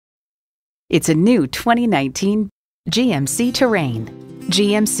It's a new 2019 GMC Terrain.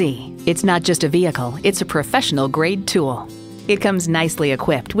 GMC, it's not just a vehicle, it's a professional-grade tool. It comes nicely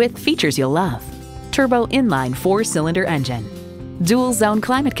equipped with features you'll love. Turbo inline 4-cylinder engine, dual-zone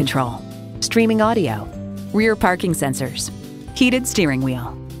climate control, streaming audio, rear parking sensors, heated steering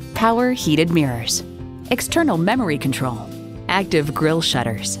wheel, power heated mirrors, external memory control, active grille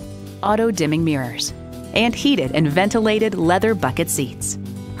shutters, auto-dimming mirrors, and heated and ventilated leather bucket seats.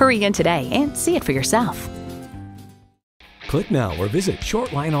 Hurry in today and see it for yourself. Click now or visit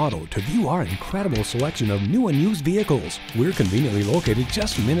Shortline Auto to view our incredible selection of new and used vehicles. We're conveniently located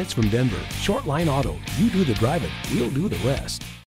just minutes from Denver. Shortline Auto. You do the driving, we'll do the rest.